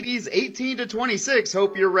He's 18 to 26.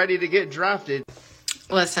 Hope you're ready to get drafted.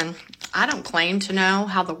 Listen, I don't claim to know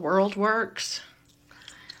how the world works,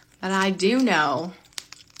 but I do know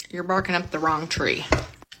you're barking up the wrong tree.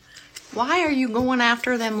 Why are you going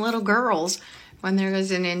after them little girls when there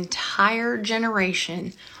is an entire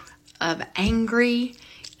generation of angry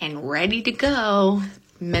and ready to go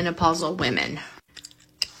menopausal women?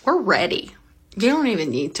 We're ready. You don't even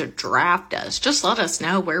need to draft us. Just let us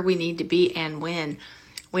know where we need to be and when.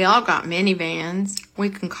 We all got minivans. We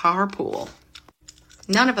can carpool.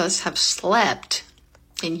 None of us have slept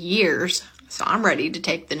in years, so I'm ready to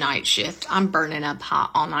take the night shift. I'm burning up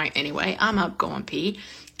hot all night anyway. I'm up going pee.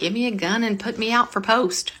 Give me a gun and put me out for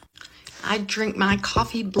post. I drink my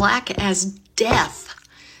coffee black as death,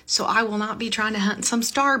 so I will not be trying to hunt some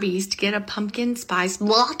Starbucks to get a pumpkin spice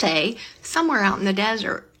latte somewhere out in the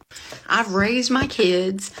desert. I've raised my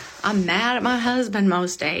kids. I'm mad at my husband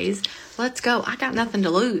most days. Let's go. I got nothing to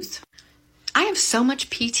lose. I have so much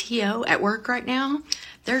PTO at work right now.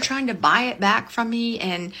 They're trying to buy it back from me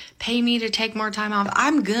and pay me to take more time off.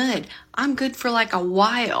 I'm good. I'm good for like a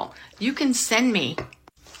while. You can send me.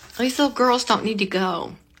 These little girls don't need to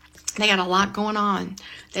go. They got a lot going on.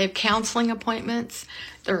 They have counseling appointments.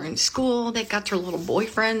 They're in school. They got their little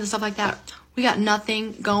boyfriends and stuff like that. We got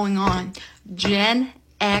nothing going on. Gen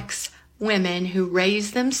X women who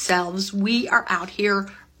raise themselves, we are out here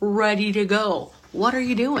ready to go. What are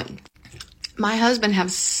you doing? My husband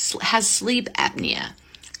has sleep apnea.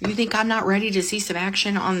 You think I'm not ready to see some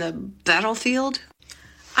action on the battlefield?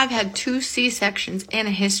 I've had 2 C-sections and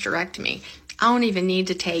a hysterectomy. I don't even need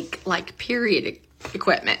to take like period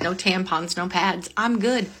equipment. No tampons, no pads. I'm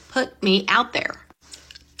good. Put me out there.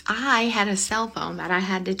 I had a cell phone that I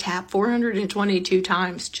had to tap 422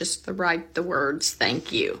 times just to write the words,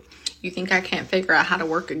 thank you. You think I can't figure out how to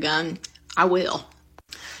work a gun? I will.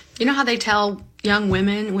 You know how they tell young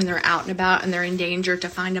women when they're out and about and they're in danger to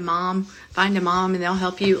find a mom and they'll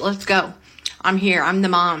help you? Let's go. I'm here. I'm the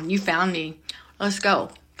mom. You found me. Let's go.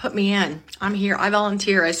 Put me in. I'm here. I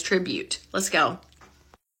volunteer as tribute. Let's go.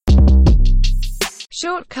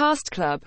 Short Cast Club.